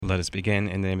Let us begin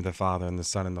in the name of the Father, and the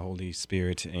Son, and the Holy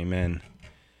Spirit. Amen.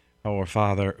 Our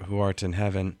Father, who art in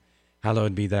heaven,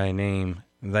 hallowed be thy name.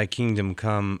 Thy kingdom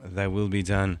come, thy will be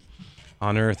done,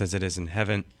 on earth as it is in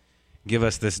heaven. Give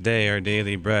us this day our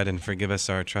daily bread, and forgive us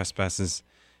our trespasses,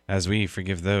 as we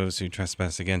forgive those who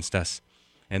trespass against us.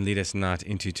 And lead us not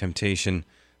into temptation,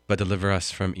 but deliver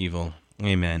us from evil.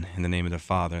 Amen. In the name of the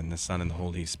Father, and the Son, and the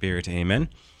Holy Spirit. Amen.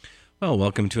 Well,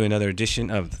 welcome to another edition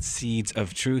of Seeds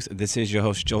of Truth. This is your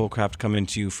host, Hollcraft, coming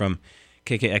to you from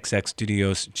KKXX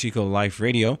Studios, Chico Life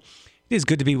Radio. It is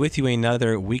good to be with you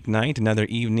another weeknight, another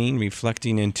evening,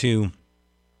 reflecting into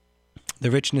the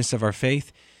richness of our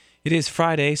faith. It is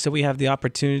Friday, so we have the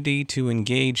opportunity to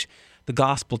engage the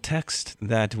gospel text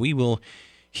that we will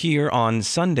hear on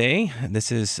Sunday.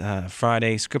 This is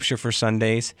Friday, Scripture for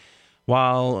Sundays.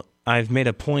 While I've made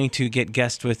a point to get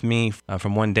guests with me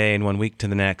from one day and 1 week to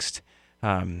the next,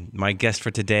 my guest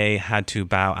for today had to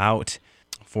bow out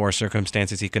for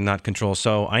circumstances he could not control.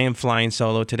 So I am flying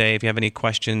solo today. If you have any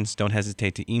questions, don't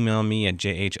hesitate to email me at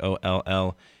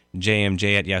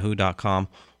jholljmj@yahoo.com,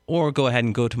 or go ahead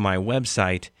and go to my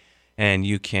website and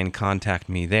you can contact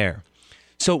me there.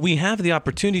 So we have the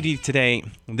opportunity today,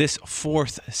 this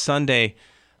fourth Sunday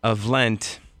of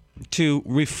Lent, to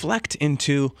reflect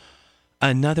into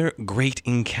another great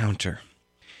encounter.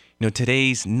 You know,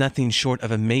 today's nothing short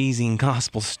of amazing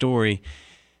gospel story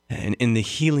and in the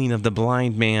healing of the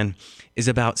blind man is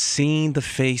about seeing the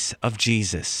face of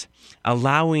Jesus,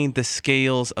 allowing the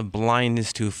scales of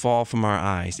blindness to fall from our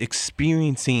eyes,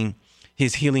 experiencing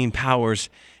his healing powers,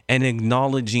 and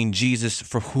acknowledging Jesus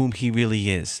for whom he really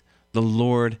is, the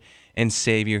Lord and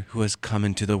Savior who has come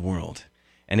into the world.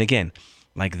 And again,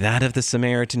 like that of the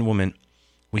Samaritan woman,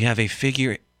 we have a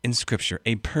figure in Scripture,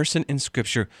 a person in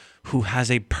Scripture who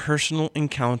has a personal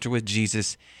encounter with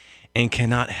Jesus and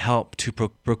cannot help to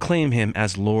proclaim him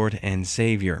as Lord and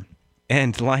Savior.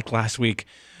 And like last week,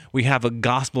 we have a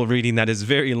gospel reading that is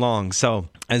very long. So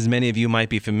as many of you might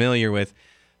be familiar with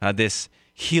this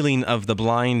healing of the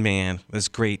blind man, this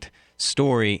great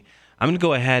story, I'm going to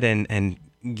go ahead and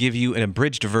give you an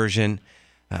abridged version.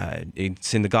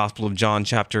 It's in the Gospel of John,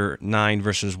 chapter 9,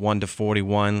 verses 1 to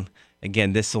 41.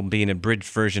 Again, this will be an abridged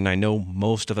version. I know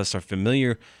most of us are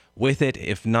familiar with it.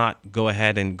 If not, go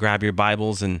ahead and grab your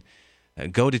Bibles and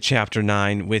go to chapter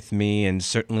 9 with me and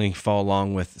certainly follow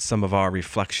along with some of our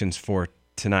reflections for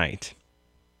tonight.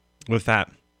 With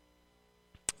that,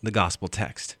 the gospel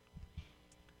text.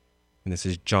 And this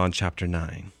is John chapter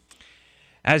 9.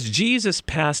 As Jesus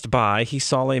passed by, he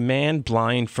saw a man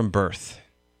blind from birth.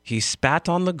 He spat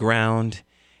on the ground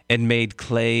and made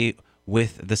clay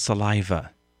with the saliva,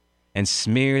 and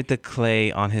smeared the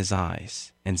clay on his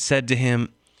eyes, and said to him,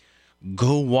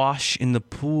 "Go wash in the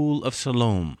pool of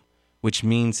Siloam," which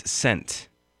means sent.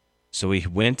 So he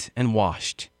went and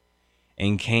washed,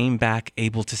 and came back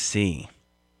able to see.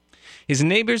 His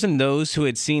neighbors and those who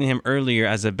had seen him earlier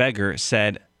as a beggar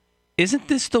said, "Isn't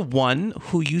this the one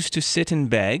who used to sit and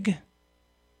beg?"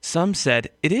 Some said,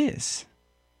 "It is."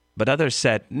 But others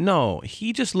said, "No,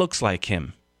 he just looks like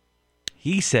him."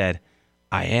 He said,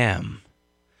 "I am."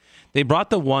 They brought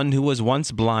the one who was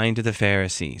once blind to the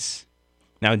Pharisees.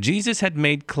 Now Jesus had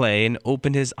made clay and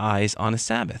opened his eyes on a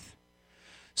Sabbath.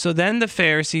 So then the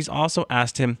Pharisees also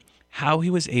asked him how he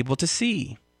was able to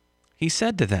see. He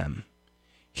said to them,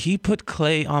 "He put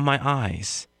clay on my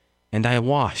eyes, and I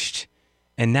washed,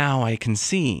 and now I can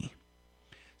see."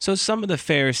 So some of the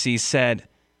Pharisees said,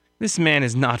 "This man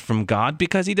is not from God,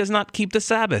 because he does not keep the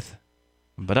Sabbath."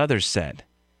 But others said,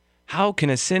 "How can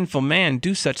a sinful man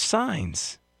do such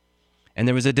signs?" And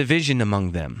there was a division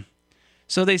among them.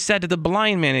 So they said to the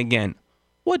blind man again,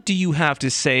 "What do you have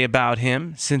to say about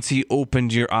him, since he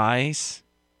opened your eyes?"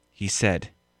 He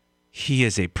said, "He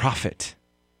is a prophet."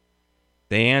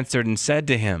 They answered and said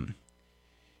to him,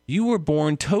 "You were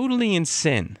born totally in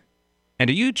sin, and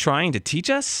are you trying to teach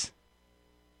us?"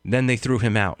 Then they threw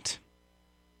him out.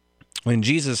 When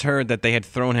Jesus heard that they had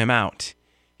thrown him out,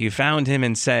 he found him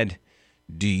and said,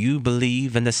 "Do you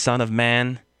believe in the Son of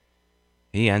Man?"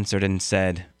 He answered and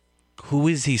said, "Who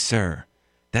is he, sir,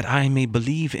 that I may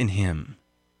believe in him?"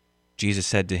 Jesus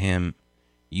said to him,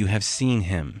 "You have seen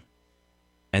him,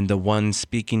 and the one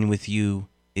speaking with you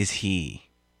is he."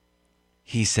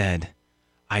 He said,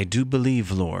 "I do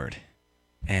believe, Lord,"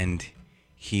 and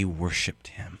he worshipped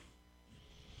him.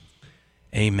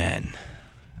 Amen.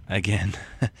 Again,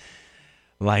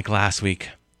 like last week,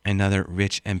 another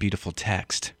rich and beautiful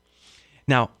text.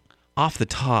 Now, off the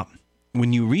top,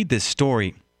 when you read this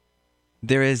story,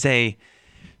 there is a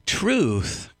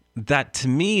truth that to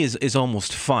me is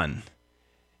almost fun.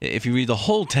 If you read the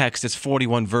whole text, it's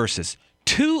 41 verses.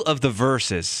 2 of the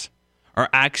verses are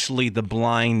actually the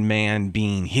blind man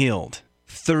being healed.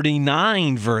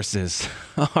 39 verses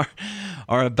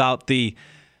are about the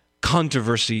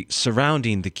controversy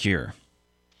surrounding the cure.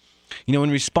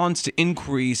 In response to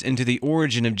inquiries into the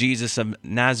origin of Jesus of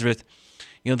Nazareth,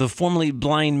 the formerly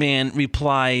blind man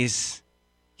replies,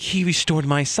 "He restored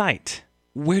my sight."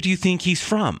 Where do you think he's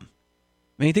from?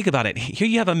 I mean, think about it. Here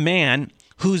you have a man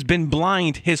who's been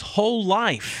blind his whole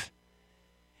life,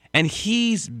 and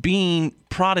he's being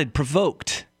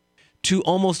provoked to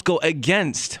almost go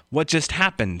against what just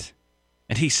happened.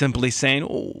 And he's simply saying,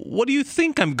 "What do you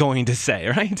think I'm going to say?"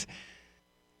 Right?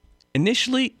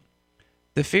 Initially,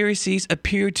 the Pharisees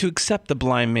appeared to accept the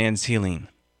blind man's healing.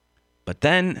 But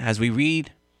then, as we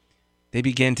read, they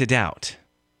began to doubt,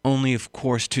 only, of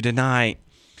course, to deny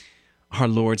our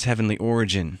Lord's heavenly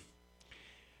origin.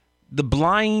 The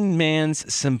blind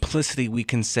man's simplicity, we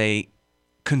can say,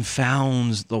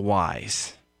 confounds the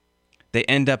wise. They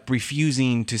end up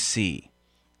refusing to see,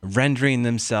 rendering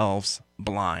themselves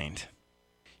blind.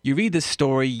 You read this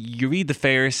story, you read the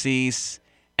Pharisees,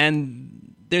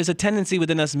 and there's a tendency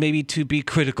within us maybe to be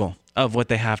critical of what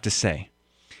they have to say.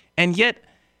 And yet,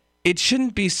 it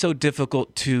shouldn't be so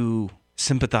difficult to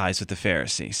sympathize with the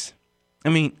Pharisees. I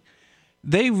mean,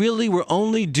 they really were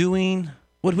only doing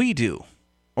what we do,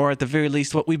 or at the very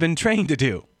least, what we've been trained to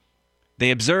do.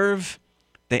 They observe,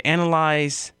 they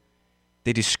analyze,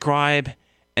 they describe,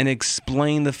 and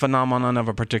explain the phenomenon of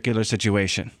a particular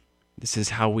situation. This is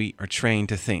how we are trained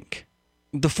to think.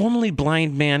 The formerly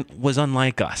blind man was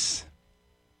unlike us.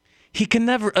 He can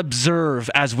never observe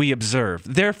as we observe.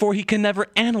 Therefore, he can never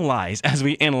analyze as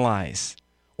we analyze,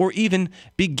 or even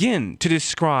begin to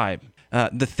describe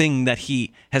the thing that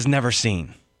he has never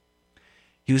seen.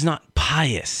 He was not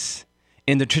pious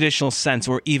in the traditional sense,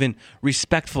 or even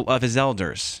respectful of his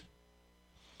elders.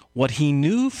 What he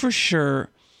knew for sure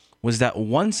was that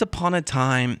once upon a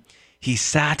time, he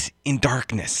sat in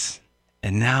darkness,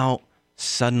 and now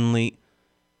suddenly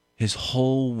his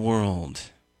whole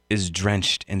world is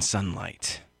drenched in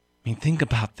sunlight. I mean, think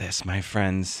about this, my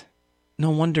friends. No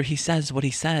wonder he says what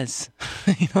he says.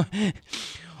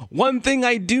 One thing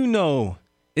I do know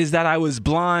is that I was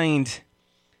blind,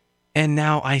 and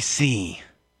now I see.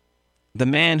 The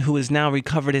man who has now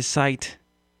recovered his sight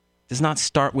does not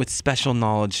start with special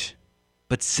knowledge,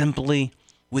 but simply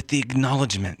with the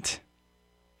acknowledgement.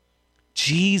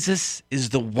 Jesus is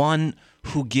the one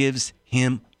who gives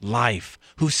him life,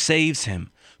 who saves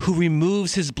him, who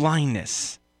removes his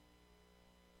blindness.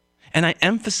 And I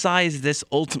emphasize this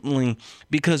ultimately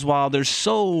because while there's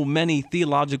so many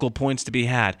theological points to be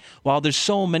had, while there's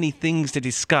so many things to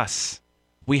discuss,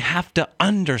 we have to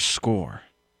underscore,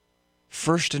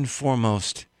 first and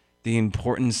foremost, the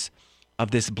importance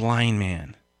of this blind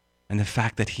man and the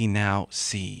fact that he now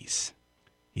sees.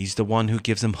 He's the one who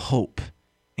gives him hope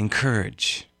and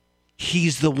courage.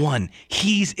 He's the one.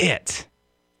 He's it.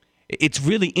 It's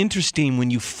really interesting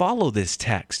when you follow this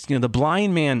text. The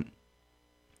blind man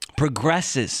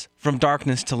progresses from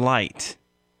darkness to light,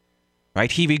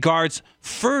 right? He regards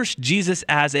first Jesus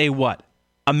as a what?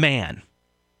 A man.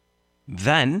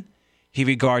 Then he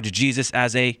regards Jesus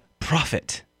as a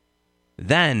prophet.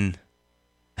 Then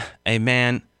a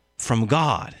man from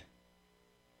God.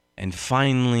 And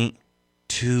finally,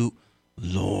 to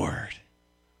Lord.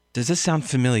 Does this sound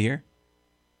familiar?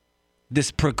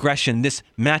 This progression, this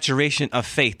maturation of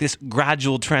faith, this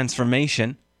gradual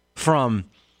transformation from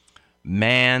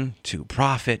man to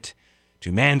prophet,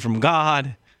 to man from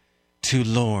God, to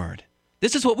Lord.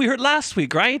 This is what we heard last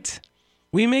week, right?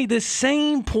 We made this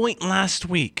same point last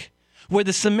week, where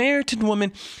the Samaritan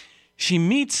woman, she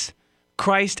meets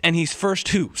Christ, and he's first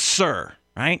who? Sir,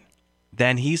 right?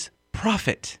 Then he's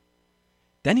prophet.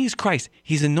 Then he's Christ.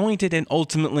 He's anointed, and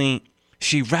ultimately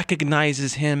she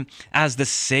recognizes him as the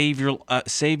Savior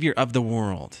of the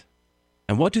world.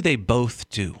 And what do they both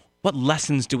do? What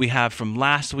lessons do we have from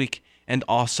last week and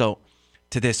also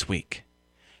to this week?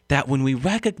 That when we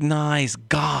recognize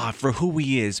God for who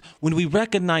he is, when we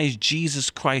recognize Jesus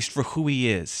Christ for who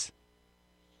he is,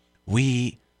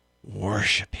 we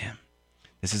worship him.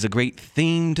 This is a great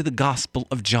theme to the Gospel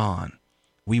of John.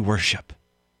 We worship.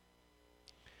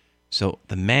 So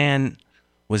the man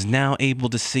was now able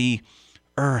to see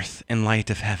earth in light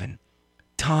of heaven,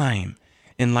 time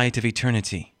in light of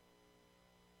eternity,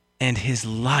 and his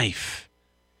life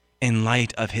in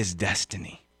light of his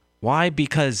destiny. Why?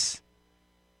 Because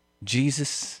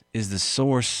Jesus is the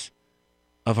source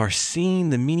of our seeing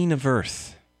the meaning of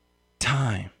earth,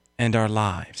 time, and our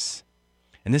lives.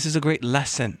 And this is a great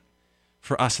lesson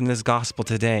for us in this gospel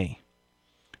today,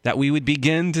 that we would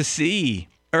begin to see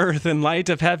earth in light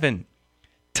of heaven,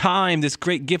 time, this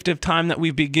great gift of time that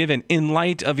we've been given in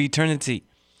light of eternity,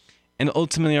 and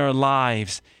ultimately our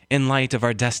lives in light of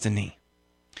our destiny.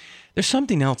 There's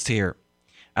something else here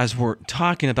as we're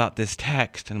talking about this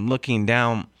text and looking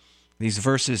down these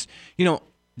verses.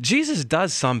 Jesus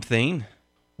does something,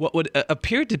 what would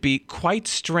appear to be quite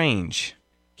strange.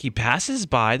 He passes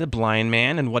by the blind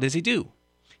man, and what does he do?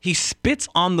 He spits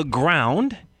on the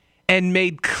ground and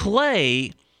made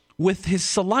clay with his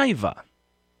saliva,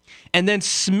 and then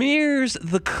smears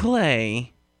the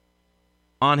clay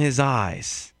on his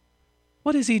eyes.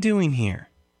 What is he doing here?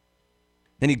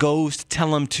 Then he goes to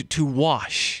tell him to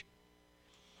wash.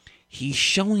 He's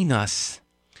showing us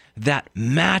that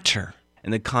matter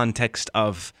in the context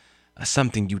of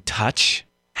something you touch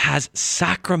has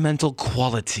sacramental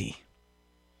quality.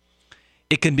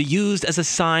 It can be used as a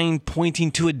sign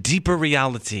pointing to a deeper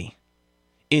reality,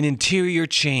 an interior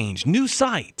change, new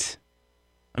sight.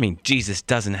 Jesus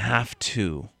doesn't have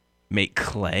to make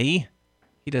clay.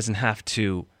 He doesn't have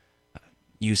to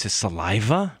use his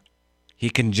saliva. He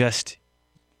can just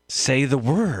say the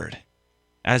word,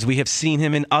 as we have seen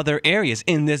him in other areas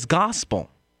in this gospel,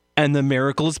 and the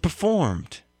miracle is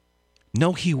performed.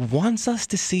 No, he wants us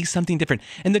to see something different.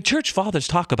 And the church fathers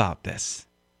talk about this,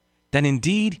 that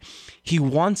indeed he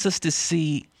wants us to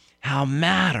see how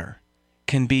matter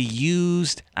can be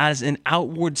used as an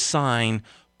outward sign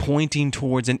pointing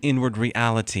towards an inward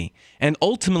reality. And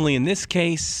ultimately, in this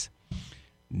case,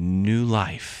 new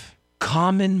life.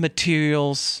 Common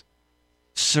materials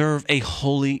serve a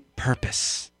holy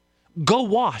purpose. Go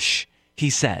wash, he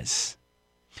says.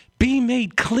 Be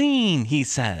made clean, he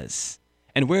says.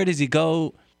 And where does he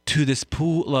go? To this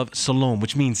pool of Siloam,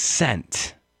 which means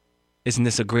sent. Isn't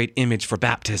this a great image for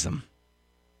baptism?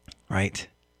 Right?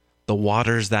 The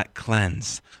waters that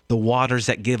cleanse, the waters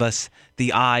that give us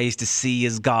the eyes to see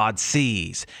as God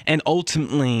sees, and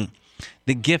ultimately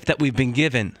the gift that we've been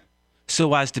given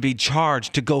so as to be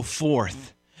charged to go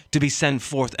forth, to be sent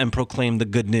forth and proclaim the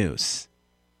good news.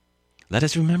 Let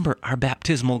us remember our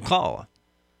baptismal call.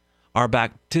 Our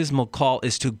baptismal call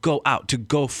is to go out, to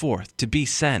go forth, to be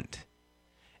sent.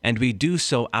 And we do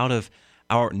so out of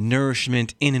our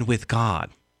nourishment in and with God.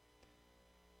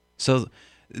 So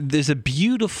there's a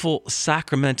beautiful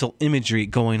sacramental imagery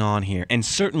going on here. And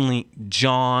certainly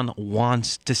John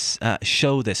wants to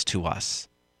show this to us.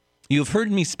 You've heard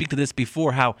me speak to this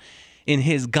before, how in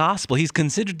his gospel, he's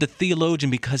considered the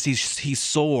theologian because he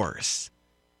soars.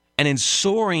 And in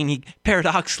soaring,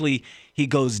 paradoxically, he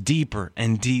goes deeper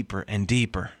and deeper and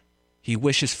deeper. He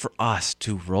wishes for us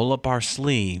to roll up our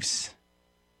sleeves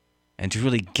and to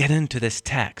really get into this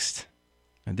text.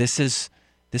 And this is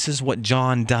what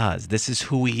John does. This is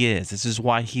who he is. This is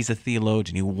why he's a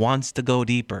theologian. He wants to go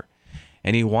deeper.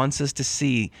 And he wants us to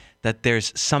see that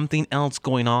there's something else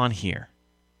going on here.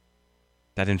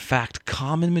 That in fact,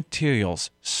 common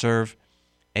materials serve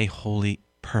a holy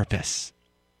purpose.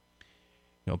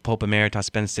 Pope Emeritus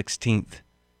Benedict XVI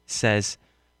says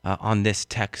on this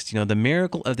text, the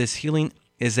miracle of this healing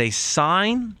is a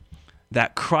sign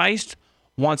that Christ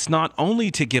wants not only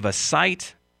to give us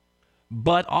sight,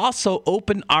 but also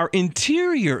open our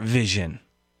interior vision.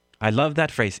 I love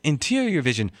that phrase, interior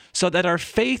vision, so that our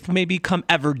faith may become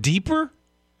ever deeper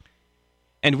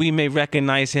and we may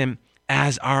recognize him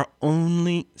as our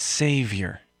only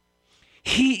Savior.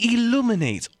 He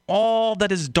illuminates all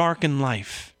that is dark in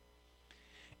life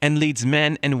and leads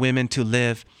men and women to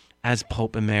live, as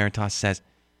Pope Emeritus says,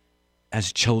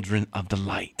 as children of the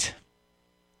light.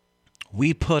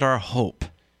 We put our hope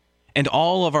and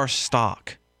all of our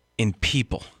stock in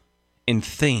people, in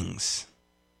things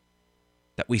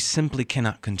that we simply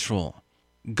cannot control.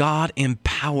 God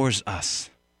empowers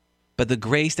us, but the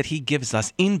grace that he gives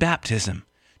us in baptism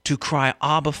to cry,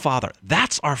 Abba, Father,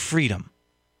 that's our freedom.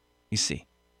 You see,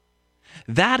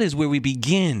 that is where we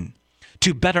begin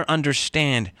to better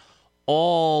understand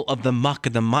all of the muck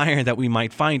and the mire that we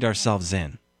might find ourselves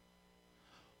in.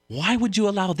 Why would you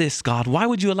allow this, God? Why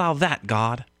would you allow that,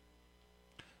 God?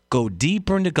 Go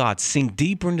deeper into God, sink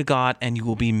deeper into God, and you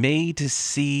will be made to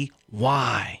see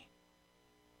why.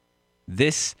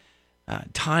 This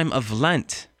time of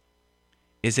Lent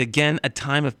is again a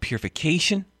time of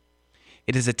purification.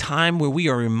 It is a time where we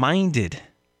are reminded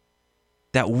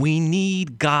that we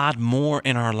need God more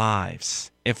in our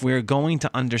lives if we're going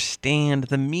to understand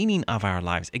the meaning of our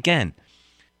lives. Again,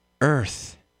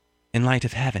 earth in light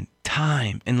of heaven,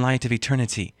 time in light of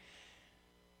eternity.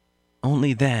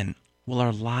 Only then will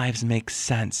our lives make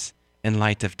sense in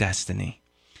light of destiny.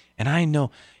 And I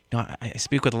know, I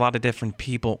speak with a lot of different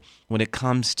people when it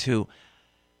comes to,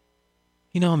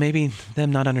 maybe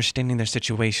them not understanding their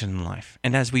situation in life.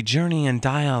 And as we journey in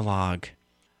dialogue,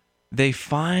 they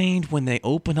find when they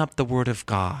open up the Word of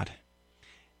God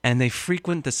and they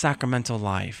frequent the sacramental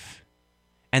life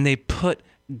and they put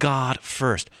God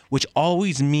first, which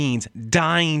always means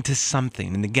dying to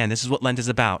something. And again, this is what Lent is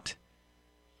about.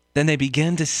 Then they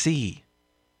begin to see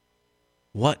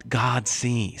what God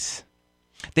sees.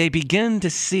 They begin to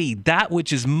see that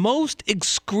which is most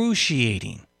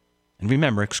excruciating. And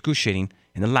remember, excruciating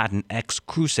in the Latin, ex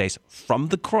cruces, from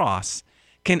the cross,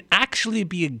 can actually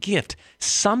be a gift,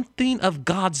 something of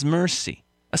God's mercy.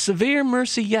 A severe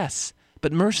mercy, yes,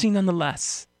 but mercy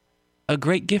nonetheless. A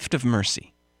great gift of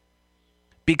mercy.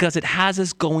 Because it has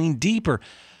us going deeper.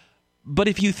 But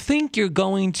if you think you're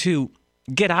going to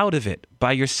get out of it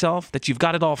by yourself, that you've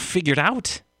got it all figured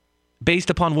out, based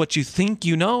upon what you think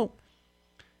you know,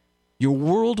 your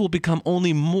world will become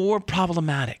only more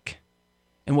problematic.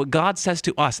 And what God says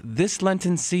to us this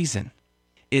Lenten season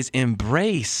is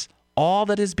embrace all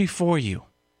that is before you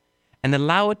and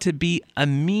allow it to be a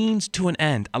means to an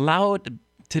end. Allow it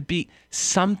to be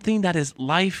something that is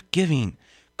life-giving.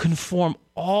 Conform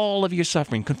all of your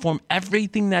suffering. Conform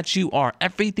everything that you are,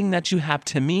 everything that you have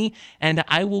to me, and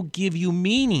I will give you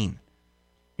meaning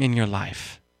in your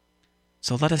life.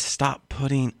 So let us stop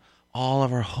putting all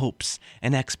of our hopes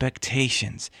and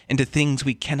expectations into things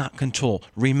we cannot control.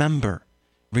 Remember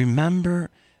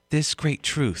this great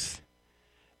truth,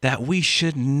 that we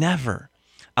should never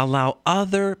allow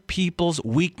other people's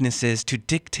weaknesses to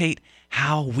dictate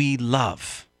how we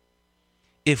love.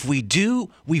 If we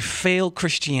do, we fail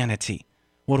Christianity.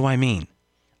 What do I mean?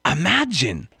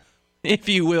 Imagine, if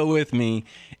you will with me,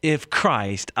 if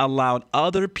Christ allowed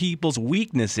other people's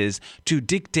weaknesses to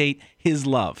dictate his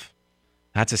love.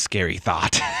 That's a scary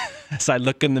thought. As I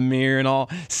look in the mirror and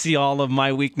see all of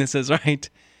my weaknesses, right?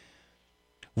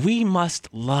 We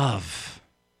must love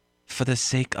for the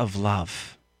sake of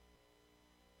love.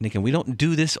 And again, we don't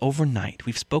do this overnight.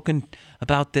 We've spoken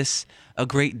about this a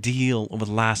great deal over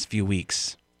the last few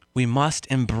weeks. We must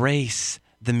embrace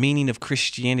the meaning of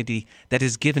Christianity that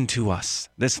is given to us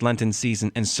this Lenten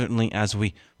season, and certainly as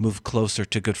we move closer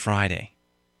to Good Friday.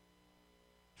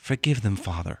 Forgive them,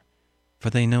 Father, for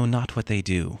they know not what they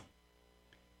do.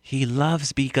 He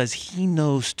loves because he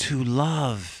knows to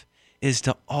love is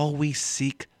to always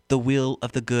seek the will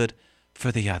of the good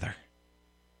for the other.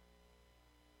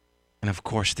 And of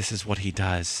course, this is what he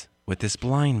does with this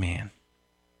blind man.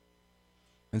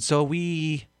 And so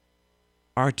we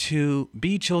are to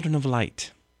be children of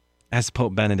light, as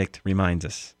Pope Benedict reminds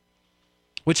us,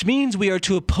 which means we are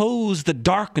to oppose the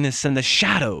darkness and the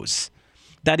shadows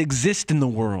that exist in the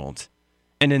world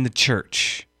and in the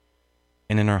church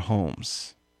and in our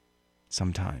homes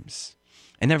sometimes,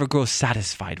 and never grow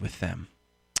satisfied with them.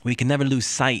 We can never lose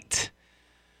sight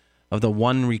of the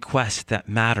one request that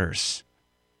matters: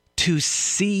 to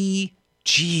see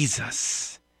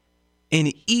Jesus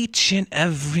in each and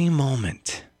every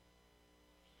moment.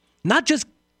 Not just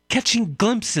catching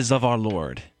glimpses of our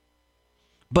Lord,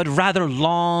 but rather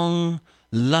long,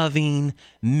 loving,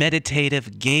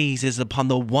 meditative gazes upon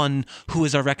the one who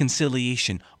is our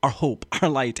reconciliation, our hope, our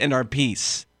light, and our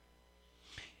peace.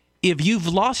 If you've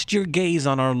lost your gaze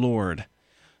on our Lord,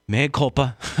 mea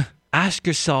culpa, ask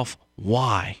yourself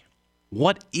why.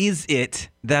 What is it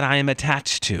that I am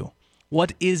attached to?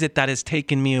 What is it that has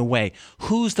taken me away?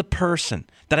 Who's the person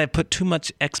that I put too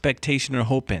much expectation or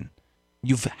hope in?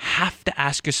 You have to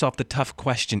ask yourself the tough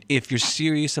question if you're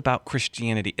serious about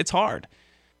Christianity. It's hard.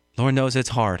 Lord knows it's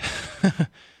hard.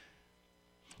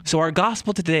 So our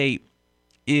gospel today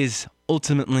is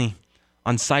ultimately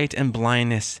on sight and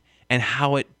blindness and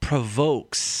how it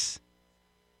provokes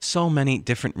so many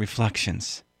different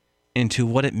reflections into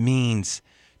what it means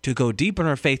to go deeper in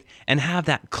our faith and have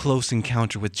that close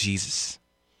encounter with Jesus.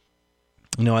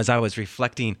 You know, as I was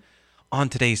reflecting on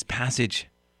today's passage,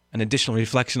 an additional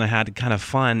reflection I had, kind of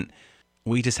fun.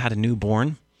 We just had a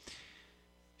newborn.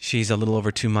 She's a little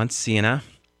over 2 months, Sienna.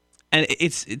 And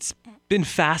it's been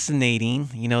fascinating.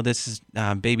 You know, this is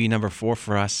baby number 4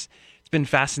 for us. It's been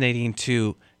fascinating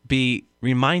to be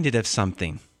reminded of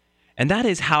something. And that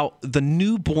is how the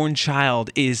newborn child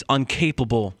is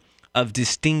incapable of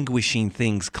distinguishing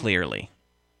things clearly.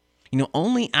 You know,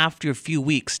 only after a few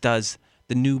weeks does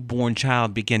the newborn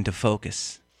child begin to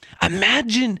focus.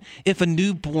 Imagine if a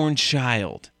newborn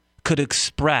child could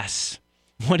express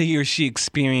what he or she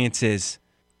experiences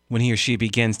when he or she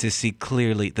begins to see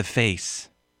clearly the face.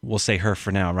 We'll say her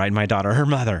for now, right? My daughter, her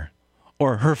mother,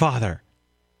 or her father.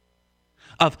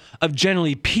 Of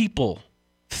generally people,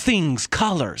 things,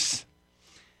 colors.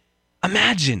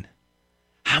 Imagine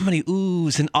how many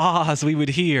oohs and ahs we would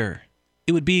hear.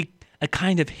 It would be a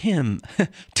kind of hymn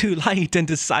to light and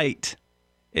to sight.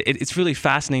 It's really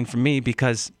fascinating for me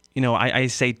because I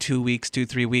say 2 weeks,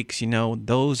 3 weeks,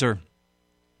 those are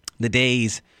the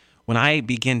days when I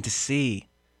begin to see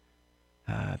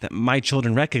that my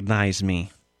children recognize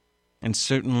me. And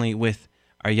certainly with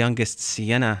our youngest,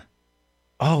 Sienna,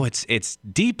 it's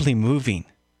deeply moving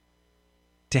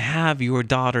to have your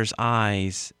daughter's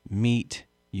eyes meet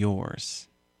yours.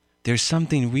 There's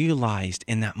something realized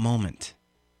in that moment,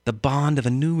 the bond of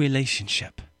a new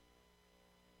relationship,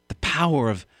 the power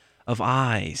of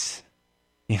eyes.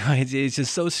 It's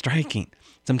just so striking.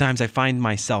 Sometimes I find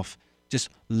myself just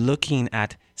looking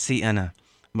at Sienna,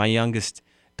 my youngest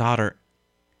daughter,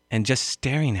 and just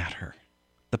staring at her.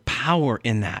 The power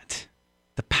in that,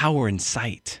 the power in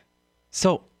sight.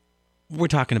 So we're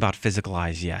talking about physical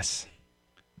eyes, yes.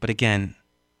 But again,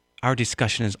 our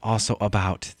discussion is also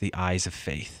about the eyes of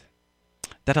faith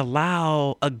that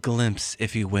allow a glimpse,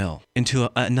 if you will, into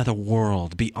another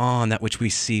world beyond that which we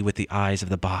see with the eyes of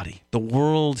the body. The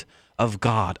world of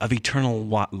God, of eternal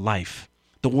life.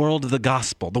 The world of the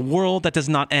gospel. The world that does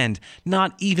not end,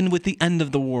 not even with the end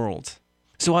of the world.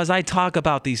 So as I talk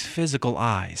about these physical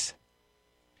eyes,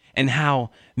 and how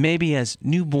maybe as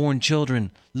newborn children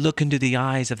look into the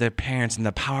eyes of their parents and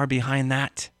the power behind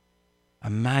that,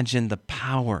 imagine the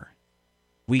power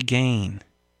we gain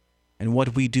and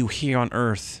what we do here on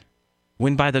earth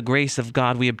when by the grace of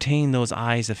God we obtain those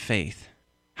eyes of faith.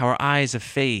 How our eyes of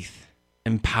faith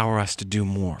empower us to do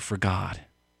more for God.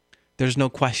 There's no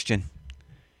question.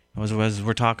 As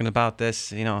we're talking about this,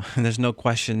 there's no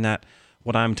question that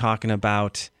what I'm talking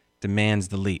about demands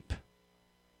the leap.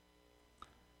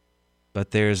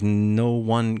 But there's no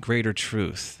one greater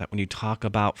truth that when you talk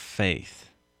about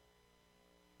faith,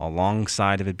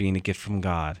 alongside of it being a gift from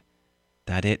God,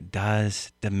 that it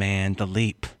does demand the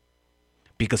leap.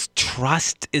 Because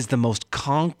trust is the most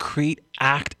concrete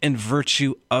act and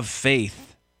virtue of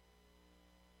faith.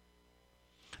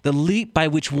 The leap by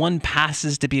which one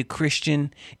passes to be a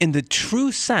Christian in the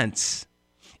true sense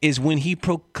is when he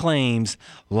proclaims,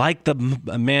 like the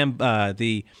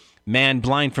man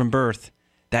blind from birth,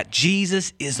 that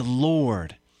Jesus is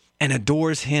Lord and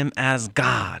adores him as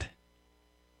God.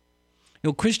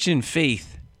 Christian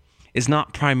faith is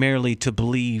not primarily to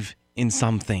believe in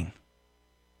something,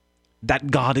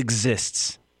 that God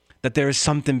exists, that there is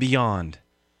something beyond,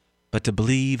 but to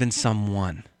believe in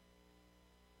someone.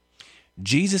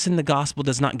 Jesus in the gospel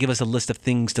does not give us a list of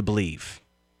things to believe.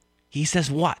 He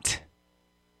says what?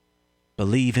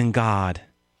 Believe in God,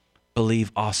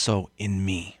 believe also in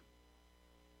me.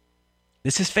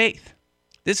 This is faith.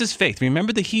 This is faith.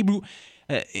 Remember the Hebrew,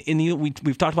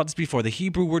 we've talked about this before, the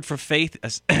Hebrew word for faith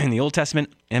in the Old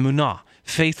Testament, emunah,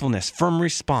 faithfulness, firm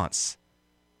response.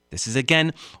 This is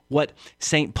again what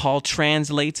St. Paul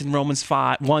translates in Romans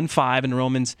 1:5 and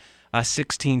Romans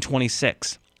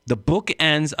 16:26. The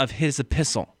bookends of his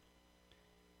epistle.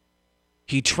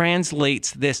 He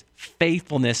translates this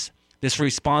faithfulness, this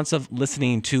response of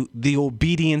listening to the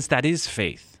obedience that is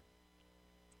faith.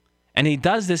 And he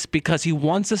does this because he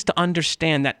wants us to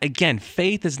understand that, again,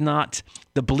 faith is not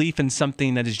the belief in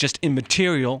something that is just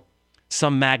immaterial,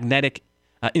 some magnetic,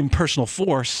 impersonal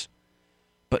force,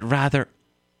 but rather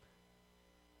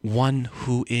one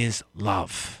who is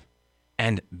love.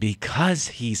 And because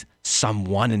he's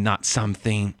someone and not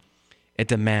something, it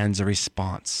demands a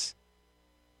response,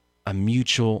 a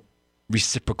mutual,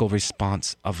 reciprocal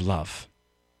response of love.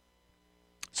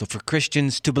 So for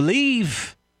Christians to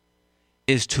believe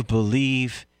is to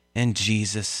believe in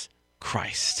Jesus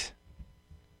Christ.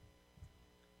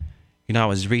 I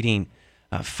was reading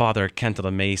Father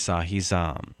Kento Mesa. He's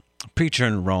a preacher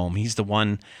in Rome. He's the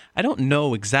one, I don't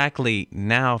know exactly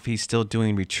now if he's still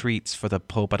doing retreats for the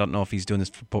Pope. I don't know if he's doing this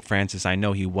for Pope Francis. I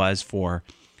know he was for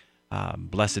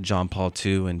Blessed John Paul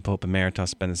II and Pope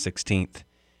Emeritus Benedict XVI.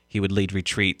 He would lead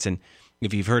retreats. And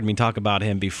if you've heard me talk about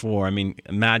him before,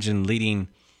 imagine leading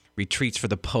retreats for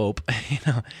the Pope.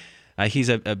 He's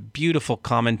a beautiful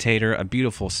commentator, a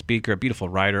beautiful speaker, a beautiful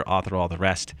writer, author, all the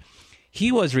rest.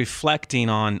 He was reflecting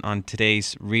on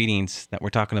today's readings that we're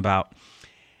talking about,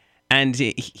 and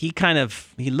he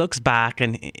looks back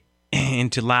and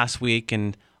into last week,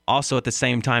 and also at the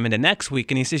same time into next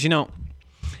week, and he says,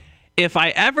 if I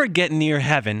ever get near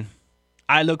heaven,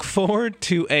 I look forward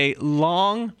to a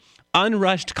long,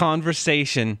 unrushed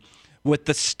conversation with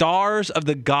the stars of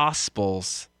the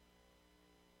Gospels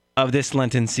of this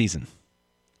Lenten season.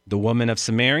 The woman of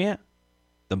Samaria,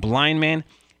 the blind man,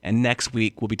 and next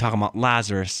week we'll be talking about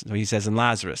Lazarus. So he says in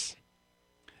Lazarus,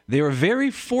 they were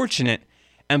very fortunate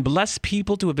and blessed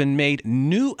people to have been made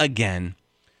new again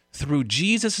through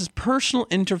Jesus' personal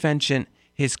intervention,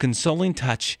 his consoling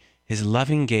touch, his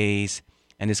loving gaze,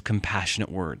 and his compassionate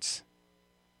words.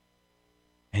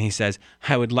 And he says,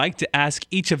 I would like to ask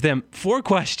each of them 4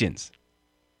 questions.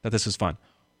 Thought this was fun.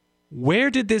 Where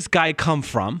did this guy come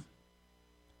from?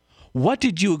 What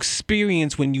did you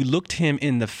experience when you looked him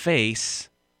in the face?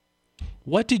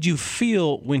 What did you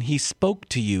feel when he spoke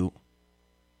to you?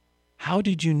 How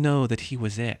did you know that he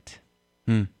was it?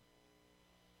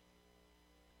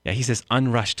 Yeah, he says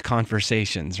unrushed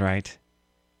conversations, right?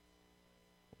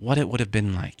 What it would have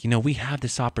been like. We have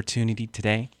this opportunity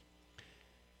today,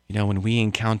 when we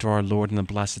encounter our Lord in the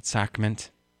Blessed Sacrament,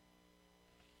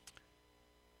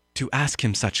 to ask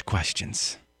him such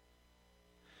questions.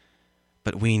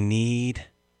 But we need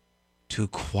to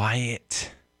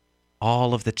quiet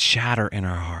all of the chatter in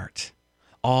our heart,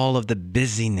 all of the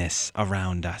busyness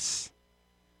around us,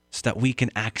 so that we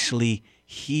can actually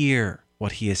hear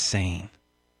what he is saying.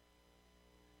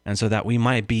 And so that we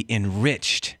might be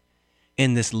enriched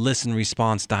in this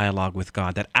listen-response dialogue with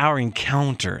God, that our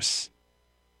encounters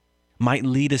might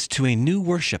lead us to a new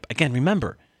worship. Again,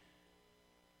 remember,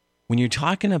 when you're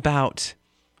talking about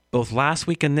both last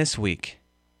week and this week,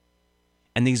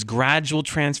 and these gradual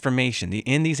transformation,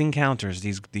 in these encounters,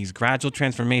 these gradual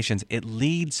transformations, it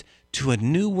leads to a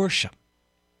new worship.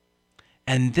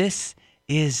 And this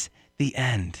is the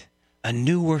end, a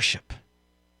new worship.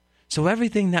 So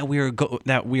everything that we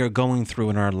are going through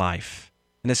in our life,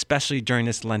 and especially during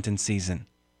this Lenten season,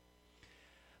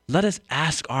 let us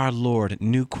ask our Lord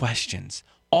new questions,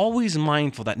 always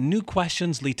mindful that new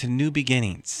questions lead to new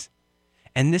beginnings.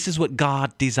 And this is what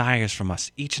God desires from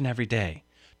us each and every day,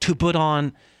 to put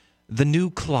on the new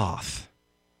cloth,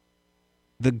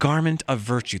 the garment of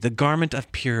virtue, the garment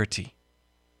of purity,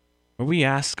 where we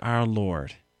ask our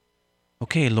Lord,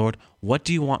 okay, Lord, what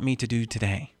do you want me to do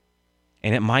today?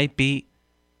 And it might be,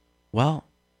 well,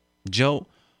 Joe,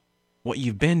 what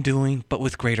you've been doing, but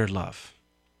with greater love.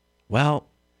 Well,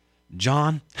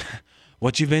 John,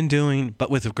 what you've been doing, but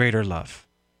with greater love.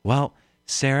 Well,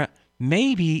 Sarah,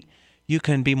 maybe you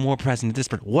can be more present at this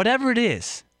point. Whatever it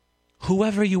is,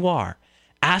 whoever you are,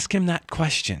 ask him that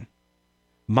question.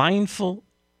 Mindful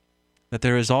that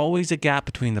there is always a gap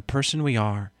between the person we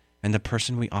are and the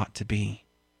person we ought to be.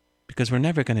 Because we're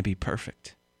never going to be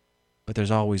perfect. But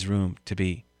there's always room to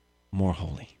be more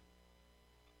holy.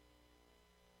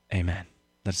 Amen.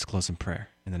 Let us close in prayer.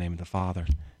 In the name of the Father,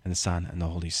 and the Son, and the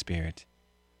Holy Spirit.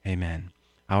 Amen.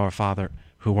 Our Father,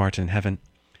 who art in heaven,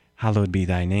 hallowed be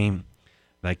thy name.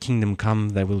 Thy kingdom come,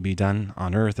 thy will be done,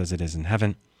 on earth as it is in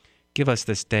heaven. Give us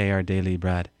this day our daily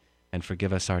bread, and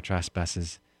forgive us our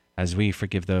trespasses, as we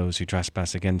forgive those who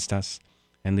trespass against us.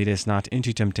 And lead us not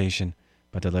into temptation,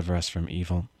 but deliver us from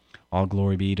evil. All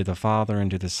glory be to the Father, and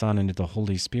to the Son, and to the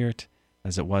Holy Spirit,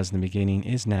 as it was in the beginning,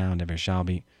 is now, and ever shall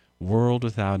be, world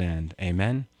without end.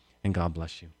 Amen. And God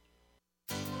bless you.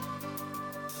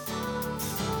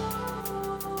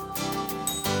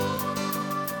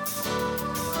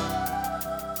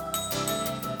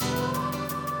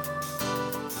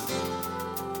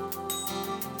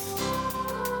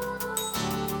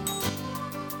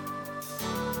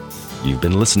 You've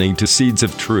been listening to Seeds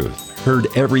of Truth, heard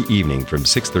every evening from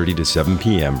 6:30 to 7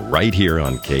 p.m. right here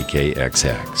on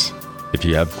KKXX. If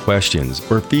you have questions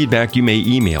or feedback, you may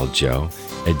email Joe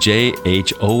at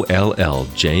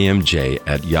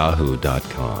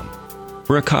jholljmj@yahoo.com.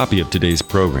 For a copy of today's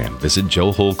program, visit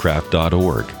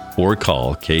joehollcraft.org or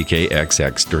call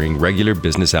KKXX during regular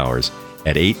business hours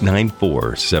at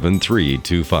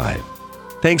 894-7325.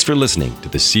 Thanks for listening to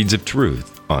the Seeds of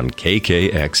Truth on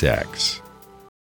KKXX.